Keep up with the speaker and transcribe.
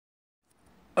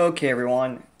Okay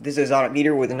everyone, this is Audit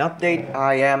Leader with an update.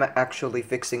 I am actually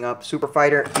fixing up Super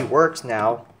Fighter. He works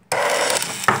now. I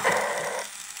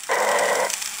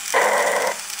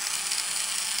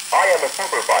am a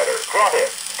Super Fighter. Drop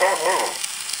it. Don't move.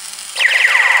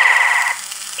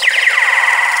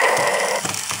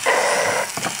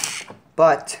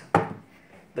 But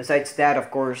besides that, of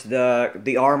course,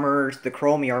 the armors, the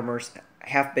chromie armors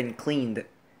have been cleaned,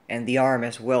 and the arm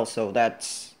as well. So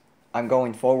I'm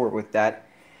going forward with that.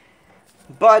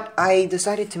 But I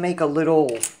decided to make a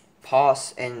little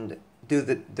pause and do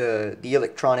the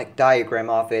electronic diagram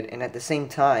of it, and at the same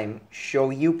time show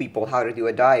you people how to do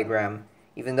a diagram.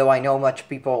 Even though I know a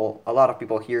lot of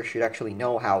people here should actually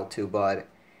know how to, but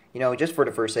you know, just for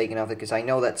the forsake of it, because I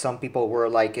know that some people were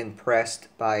like impressed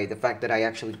by the fact that I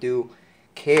actually do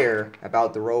care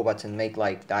about the robots and make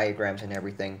like diagrams and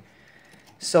everything.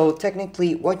 So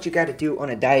technically, what you gotta do on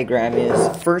a diagram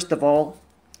is, first of all,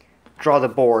 draw the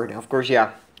board. Of course,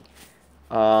 yeah.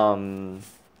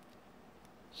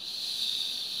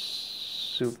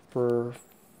 Super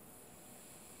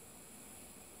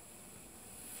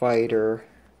Fighter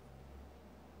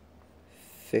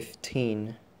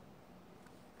 15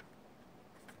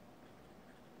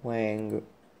 Wang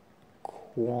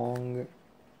Kwong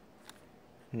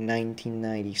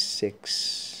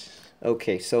 1996.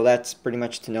 Okay, so that's pretty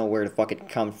much to know where the fuck it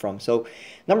comes from. So,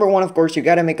 number one, of course, you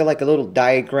gotta make a little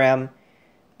diagram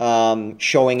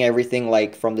showing everything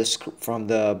like from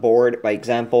the board. By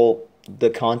example, the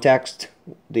contacts,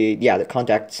 the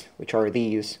contacts, which are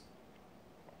these.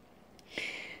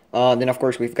 Then of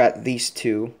course we've got these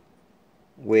two,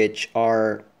 which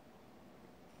are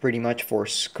pretty much for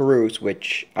screws,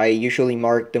 which I usually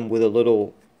mark them with a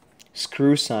little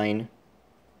screw sign,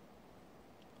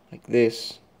 like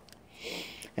this.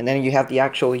 And then you have the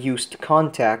actual used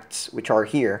contacts, which are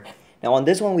here. Now on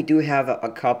this one we do have a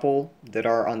couple that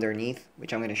are underneath,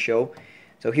 which I'm going to show.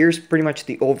 So here's pretty much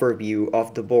the overview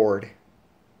of the board.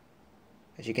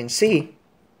 As you can see,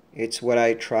 it's what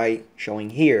I try showing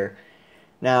here.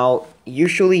 Now,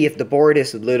 usually if the board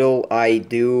is little, I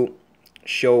do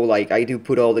show, like, I do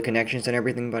put all the connections and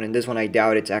everything, but in this one I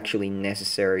doubt it's actually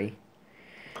necessary.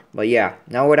 But yeah,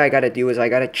 now what I gotta do is I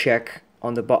gotta check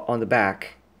on the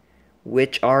back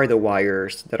which are the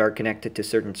wires that are connected to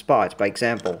certain spots. By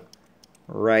example,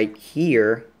 right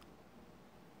here,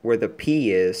 where the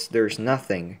P is, there's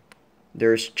nothing.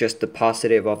 There's just the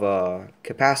positive of a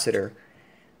capacitor.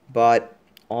 But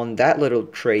on that little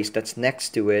trace that's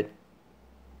next to it,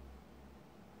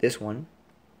 this one,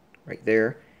 right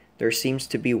there, there seems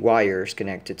to be wires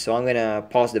connected. So I'm gonna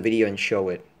pause the video and show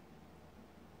it.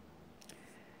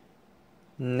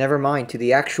 Never mind, to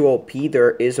the actual P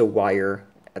there is a wire.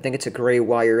 I think it's a gray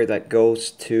wire that goes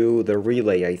to the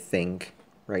relay, I think.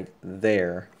 Right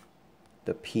there.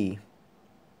 The P.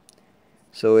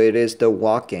 So it is the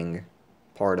walking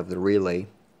part of the relay.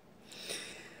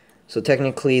 So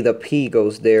technically the P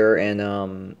goes there,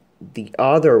 and the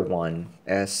other one,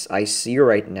 as I see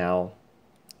right now,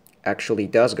 actually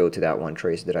does go to that one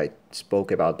trace that I spoke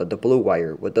about. But the blue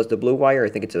wire, what does the blue wire? I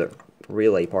think it's a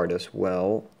relay part as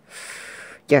well.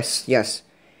 Yes, yes.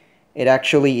 It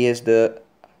actually is the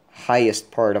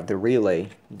highest part of the relay,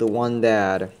 the one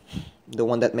that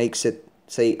makes it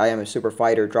say I am a super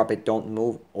fighter, drop it, don't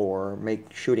move, or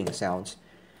make shooting sounds.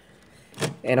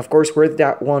 And of course we're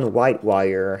that one white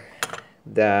wire,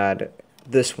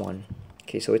 this one.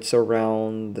 Okay, so it's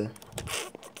around,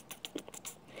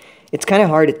 it's kind of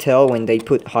hard to tell when they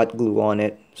put hot glue on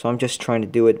it, so I'm just trying to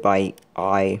do it by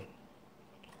eye.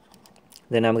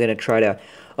 Then I'm gonna try to,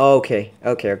 okay.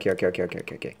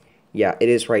 Yeah, it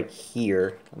is right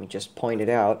here. Let me just point it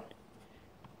out.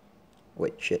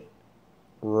 Wait, shit.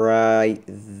 Right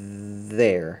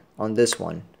there, on this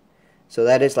one. So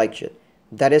that is like shit.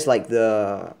 That is like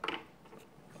the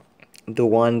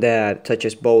one that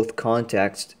touches both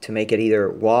contacts to make it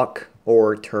either walk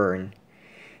or turn.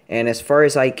 And as far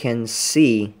as I can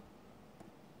see,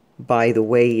 by the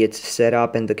way it's set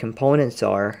up and the components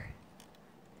are,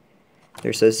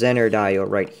 there's a Zener diode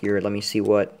right here. Let me see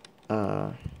what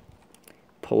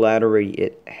polarity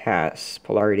it has.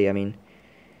 Polarity, I mean.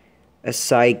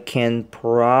 As I can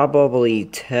probably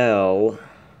tell,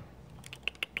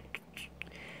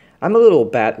 I'm a little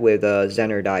bad with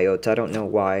Zener diodes. I don't know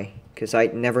why, because I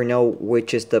never know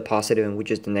which is the positive and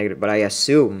which is the negative. But I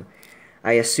assume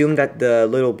that the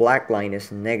little black line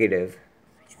is negative,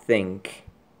 I think.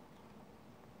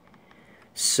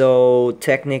 So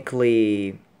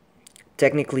technically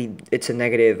it's a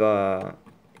negative.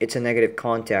 It's a negative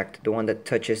contact, the one that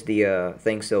touches the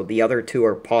thing. So the other two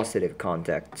are positive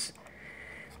contacts.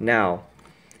 Now,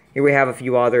 Here we have a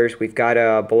few others. We've got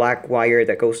a black wire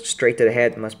that goes straight to the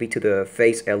head, must be to the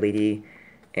face LED.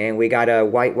 And we got a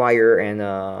white wire and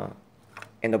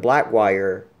a black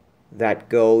wire that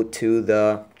go to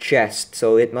the chest.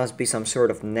 So it must be some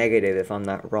sort of negative if I'm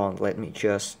not wrong. Let me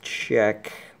just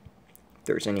check if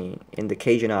there's any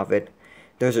indication of it.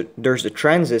 There's a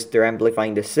transistor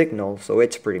amplifying the signal, so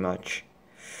it's pretty much.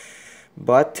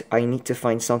 But I need to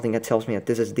find something that tells me that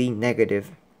this is the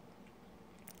negative.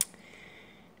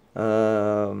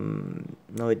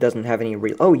 No, it doesn't have any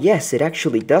oh yes, it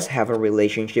actually does have a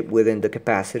relationship within the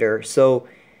capacitor. So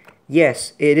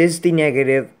yes, it is the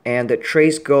negative, and the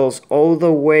trace goes all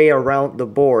the way around the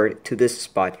board to this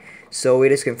spot. So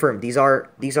it is confirmed. These are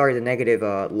the negative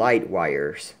light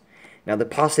wires. Now the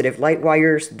positive light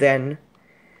wires then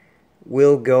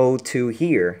will go to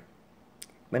here.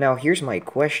 But now here's my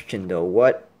question though.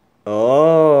 What?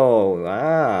 Oh,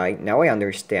 now I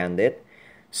understand it.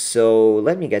 So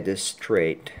let me get this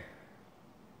straight.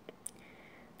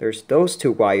 There's those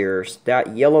two wires.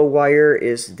 That yellow wire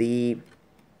is the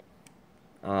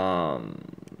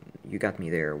you got me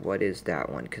there. What is that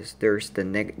one? Because there's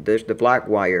the black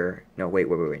wire. No, wait,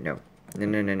 no.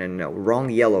 No. Wrong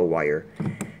yellow wire.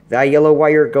 That yellow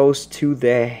wire goes to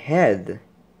the head.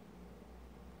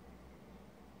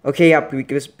 Okay, yeah,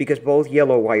 because both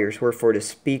yellow wires were for the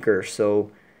speaker,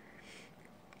 so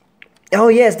oh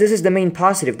yes, this is the main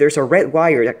positive. There's a red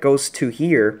wire that goes to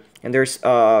here, and there's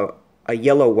a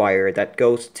yellow wire that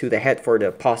goes to the head for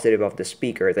the positive of the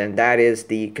speaker. Then that is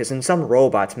because in some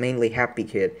robots, mainly Happy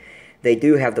Kid, they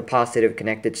do have the positive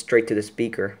connected straight to the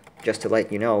speaker, just to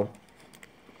let you know.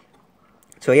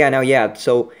 So yeah,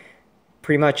 so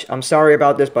pretty much, I'm sorry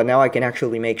about this, but now I can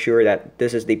actually make sure that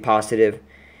this is the positive,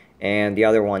 and the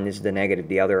other one is the negative,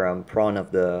 the other prong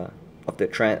of the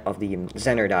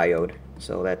Zener diode.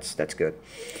 So that's good.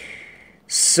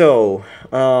 So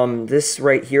this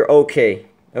right here, okay,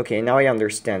 now I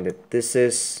understand it. This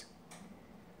is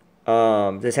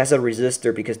this has a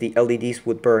resistor because the LEDs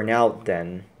would burn out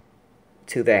then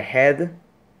to the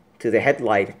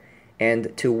headlight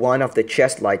and to one of the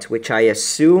chest lights, which I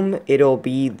assume it'll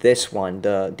be this one,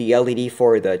 the LED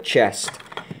for the chest,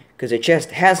 because the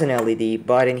chest has an LED,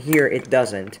 but in here it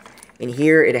doesn't. In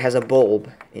here it has a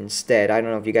bulb instead. I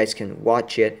don't know if you guys can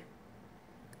watch it,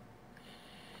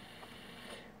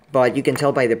 but you can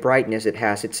tell by the brightness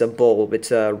it's a bulb. It's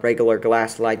a regular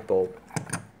glass light bulb.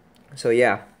 So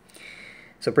yeah,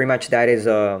 so pretty much that is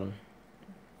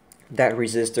that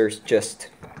resistor's just,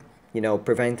 you know,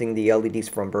 preventing the LEDs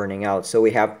from burning out. So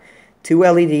we have two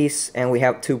LEDs and we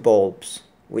have two bulbs,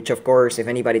 which of course, if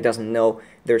anybody doesn't know,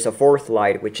 there's a fourth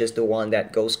light, which is the one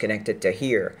that goes connected to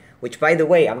here, which, by the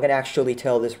way, I'm gonna actually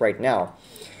tell this right now.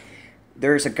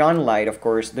 There's a gun light, of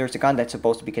course. There's a gun that's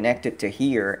supposed to be connected to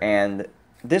here, and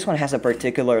this one has a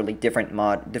particularly different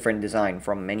design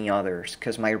from many others,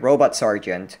 because my robot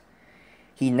sergeant,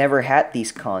 he never had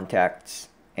these contacts,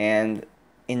 and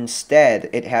instead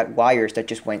it had wires that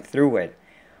just went through it.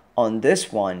 On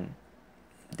this one,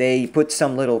 they put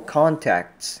some little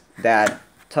contacts that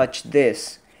touch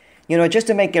this, you know, just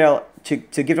to make it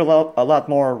to give it a lot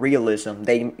more realism.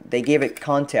 They gave it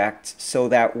contacts so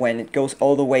that when it goes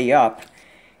all the way up,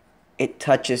 it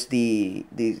touches the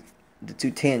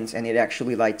two tins and it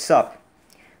actually lights up.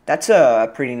 That's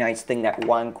a pretty nice thing that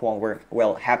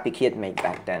well, Happy Kid made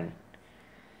back then.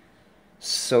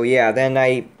 So yeah, then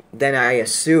I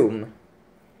assume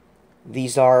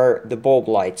these are the bulb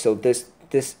lights. So this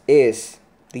is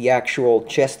the actual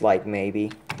chest light,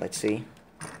 maybe. Let's see.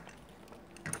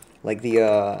 Like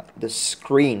the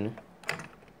screen,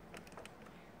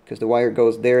 because the wire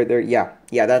goes there. Yeah,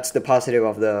 that's the positive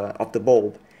of the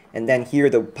bulb, and then here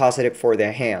the positive for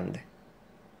the hand,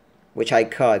 which I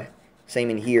cut. Same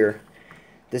in here.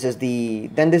 This is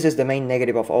the main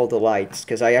negative of all the lights,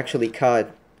 because I actually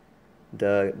cut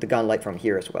the gun light from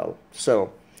here as well.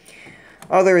 So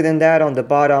other than that, on the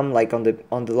bottom, like on the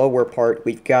lower part,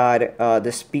 we've got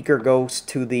the speaker goes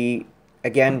to the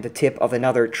tip of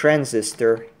another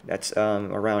transistor that's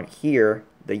around here,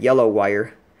 the yellow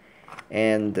wire,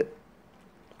 and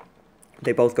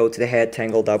they both go to the head,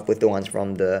 tangled up with the ones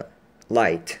from the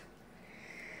light.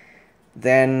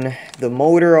 Then the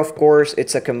motor, of course,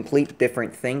 it's a complete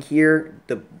different thing here.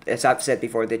 As I've said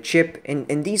before, the chip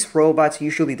in these robots,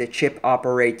 usually the chip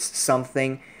operates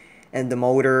something, and the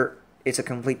motor is a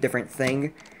complete different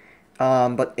thing.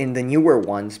 But in the newer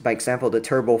ones, by example, the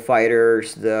Turbo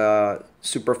Fighters, the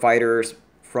Super Fighters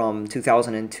from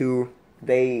 2002,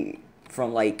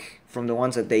 from the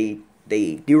ones that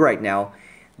they do right now,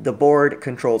 the board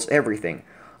controls everything.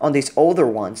 On these older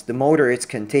ones, the motor is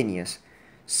continuous.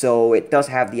 So it does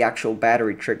have the actual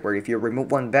battery trick where if you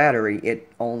remove one battery, it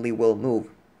only will move.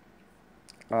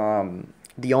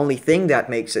 The only thing that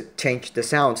makes it change the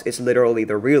sounds is literally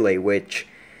the relay, which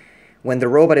when the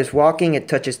robot is walking, it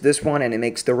touches this one and it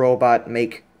makes the robot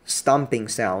make stomping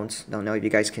sounds. Don't know if you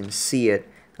guys can see it.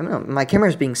 I don't know, my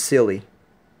camera's being silly.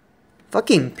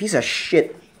 Fucking piece of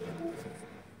shit.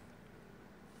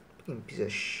 Fucking piece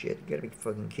of shit. You gotta be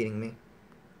fucking kidding me.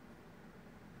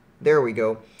 There we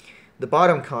go. The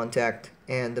bottom contact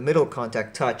and the middle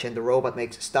contact touch and the robot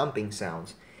makes stomping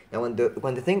sounds. Now when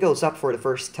the thing goes up for the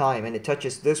first time and it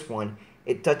touches this one,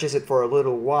 it touches it for a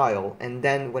little while, and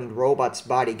then when the robot's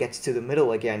body gets to the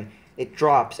middle again, it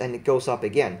drops and it goes up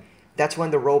again. That's when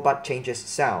the robot changes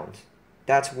sound.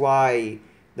 That's why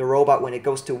the robot, when it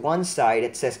goes to one side,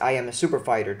 it says, I am a super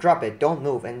fighter, drop it, don't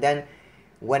move. And then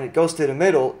when it goes to the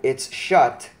middle, it's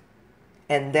shut.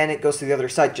 And then it goes to the other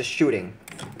side, just shooting.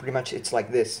 Pretty much it's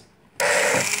like this.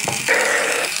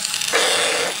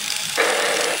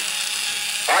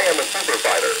 I am a super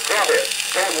fighter. Drop it.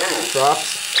 Don't move.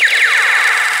 Drops.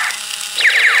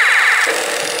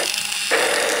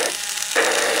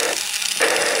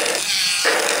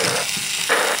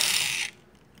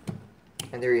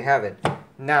 And there you have it.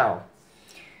 Now,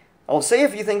 I'll say a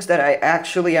few things that I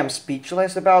actually am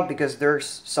speechless about because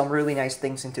there's some really nice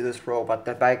things into this robot.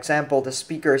 That, by example, the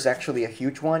speaker is actually a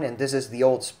huge one, and this is the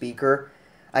old speaker.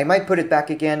 I might put it back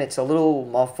again. It's a little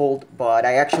muffled, but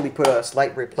I actually put a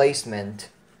slight replacement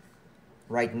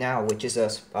right now, which is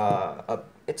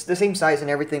it's the same size and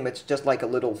everything, but it's just like a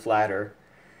little flatter.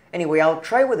 Anyway, I'll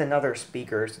try with another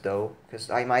speakers though, because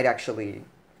I might actually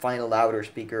find a louder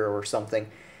speaker or something.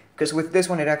 Because with this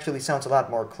one, it actually sounds a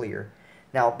lot more clear.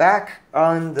 Now back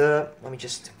on the,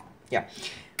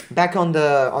 back on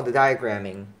the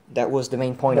diagramming. That was the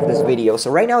main point of this video.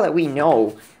 So right now that we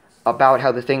know about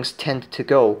how the things tend to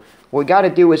go, what we gotta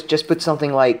do is just put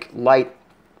something like light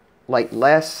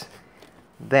less,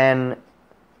 then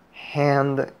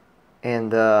hand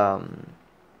and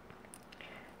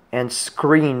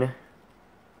screen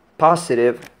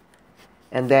positive,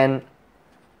 and then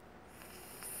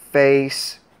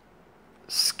face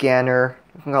scanner,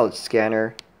 we can call it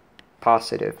scanner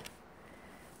positive.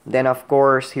 Then of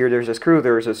course here there's a screw,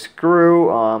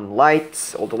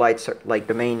 lights, all the lights are like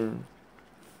the main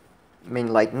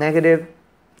light negative.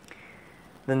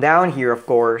 Then down here of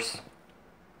course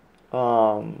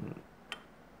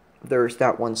there's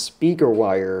that one speaker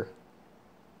wire.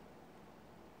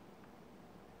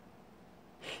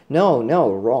 No,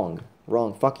 wrong,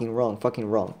 fucking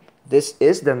wrong. This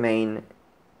is the main.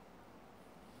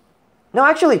 No,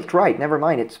 actually, it's right. Never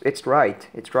mind. It's right.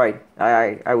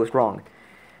 I was wrong.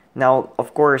 Now,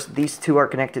 of course, these two are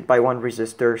connected by one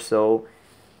resistor, so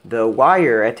the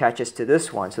wire attaches to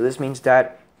this one. So this means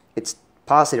that it's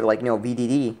positive, like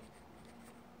VDD.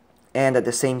 And at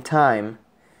the same time,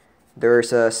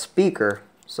 there's a speaker.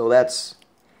 So that's,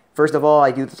 first of all,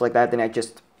 I do this like that. Then I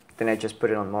just put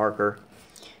it on marker.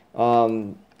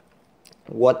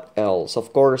 What else?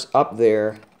 Of course, up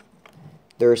there.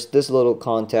 There's this little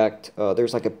contact,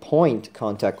 there's like a point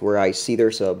contact where I see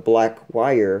there's a black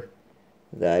wire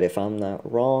that, if I'm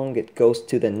not wrong, it goes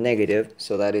to the negative,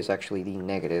 so that is actually the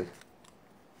negative.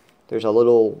 There's a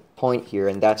little point here,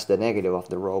 and that's the negative of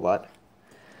the robot.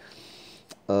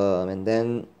 And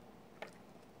then,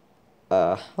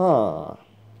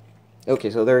 okay,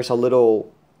 so there's a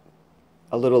little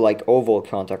like oval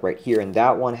contact right here, and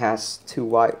that one has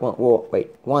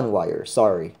one wire,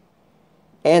 sorry.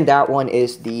 And that one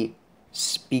is the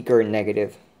speaker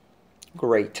negative.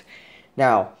 Great.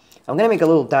 Now, I'm going to make a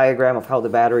little diagram of how the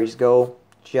batteries go,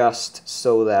 just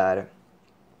so that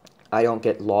I don't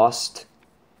get lost.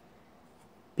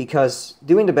 Because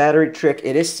doing the battery trick,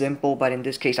 it is simple, but in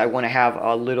this case I want to have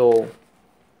a little,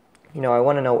 I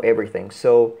want to know everything.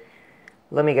 So,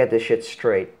 let me get this shit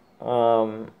straight.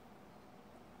 Wow.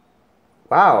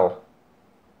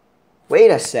 Wait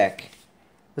a sec.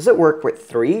 Does it work with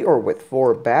 3 or with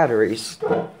 4 batteries?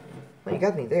 Well, you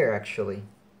got me there, actually.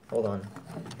 Hold on.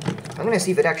 I'm going to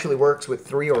see if it actually works with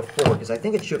 3 or 4, because I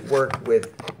think it should work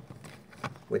with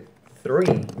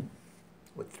 3.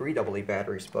 With 3 AA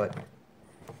batteries, but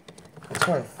that's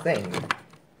one thing.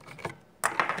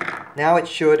 Now it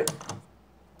should...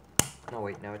 No,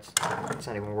 wait, no, it's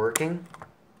not even working.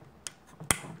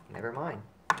 Never mind.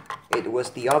 It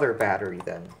was the other battery,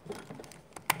 then,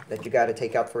 that you got to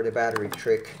take out for the battery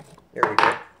trick. There we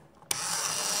go.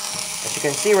 As you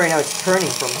can see right now, it's turning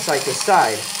from side to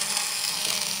side.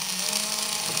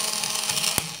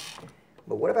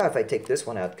 But what about if I take this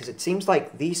one out? Because it seems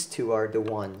like these two are the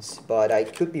ones, but I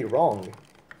could be wrong.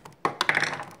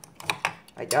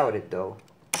 I doubt it, though.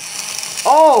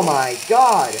 Oh my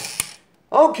god!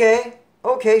 Okay,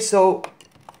 okay, so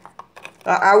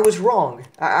I was wrong.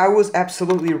 I was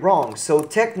absolutely wrong. So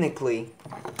technically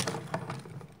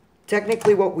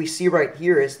what we see right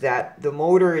here is that the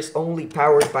motor is only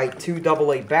powered by 2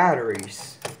 AA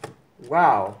batteries.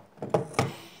 Wow.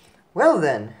 Well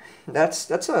then, that's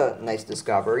a nice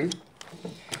discovery.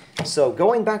 So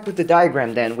going back with the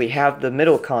diagram then, we have the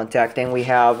middle contact and we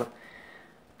have,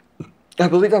 I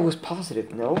believe that was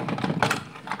positive, no?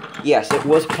 Yes, it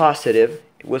was positive.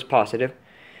 It was positive.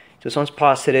 This one's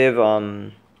positive,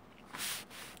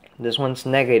 this one's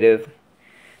negative.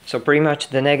 So pretty much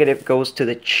the negative goes to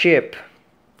the chip.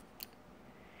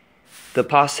 The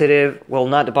positive, well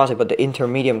not the positive, but the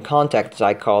intermediate contact as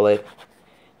I call it,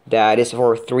 that is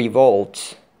for 3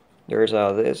 volts. There's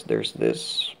there's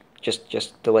this.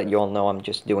 Just to let you all know, I'm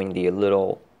just doing the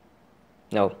little,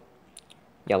 no,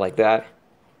 yeah, like that.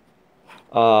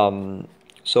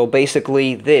 So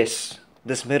basically this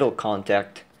middle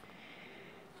contact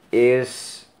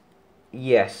is,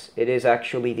 yes, it is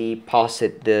actually the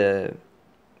positive,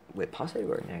 wait, positive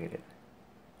or negative?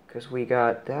 Because we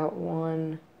got that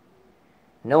one.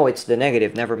 No, it's the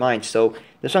negative, never mind. So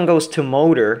this one goes to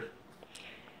motor,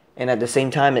 and at the same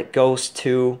time it goes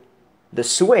to the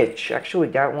switch. Actually,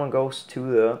 that one goes to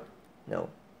the, no.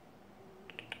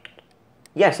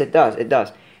 Yes, it does. It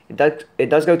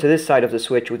does go to this side of the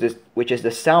switch, which is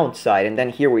the sound side, and then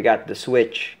here we got the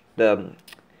switch, the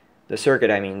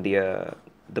circuit. I mean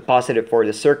the positive for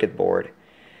the circuit board.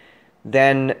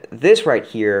 Then this right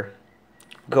here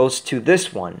goes to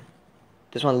this one.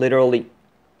 This one literally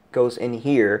goes in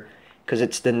here because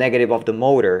it's the negative of the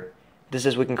motor. This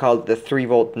is, we can call it the 3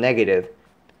 volt negative.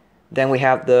 Then we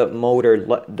have the motor,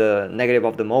 the negative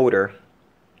of the motor.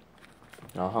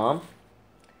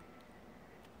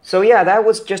 So yeah, that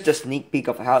was just a sneak peek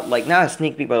of how, like, not a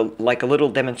sneak peek, but like a little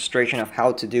demonstration of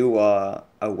how to do a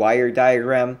wire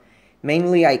diagram.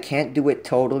 Mainly, I can't do it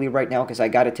totally right now because I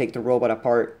gotta take the robot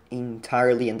apart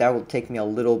entirely, and that will take me a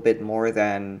little bit more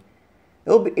than,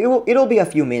 it'll be a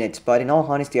few minutes. But in all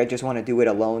honesty, I just want to do it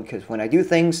alone because when I do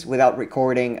things without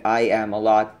recording, I am a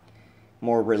lot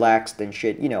more relaxed and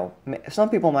shit. You know,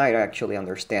 some people might actually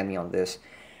understand me on this,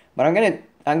 but I'm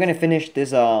gonna finish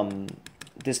this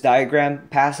this diagram,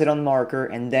 pass it on marker,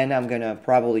 and then I'm gonna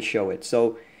probably show it.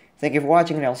 So thank you for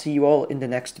watching, and I'll see you all in the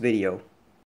next video.